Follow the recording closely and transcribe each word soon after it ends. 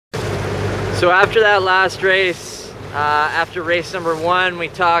So after that last race, after race number 1, we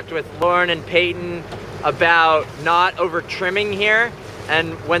talked with Lauren and Payton about not over trimming here,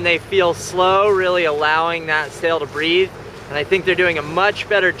 and when they feel slow, really allowing that sail to breathe. And I think they're doing a much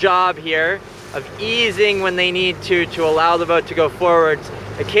better job here of easing when they need to allow the boat to go forwards.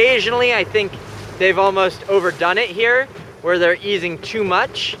 Occasionally, I think they've almost overdone it here, where they're easing too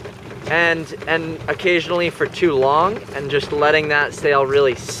much and occasionally for too long, and just letting that sail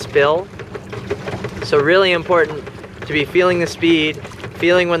really spill. So really important to be feeling the speed,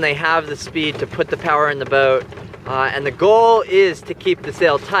 feeling when they have the speed to put the power in the boat. And the goal is to keep the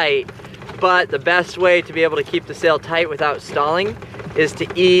sail tight, but the best way to be able to keep the sail tight without stalling is to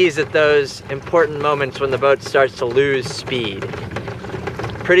ease at those important moments when the boat starts to lose speed.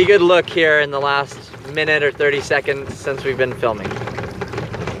 Pretty good look here in the last minute or 30 seconds since we've been filming.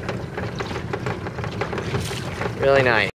 Really nice.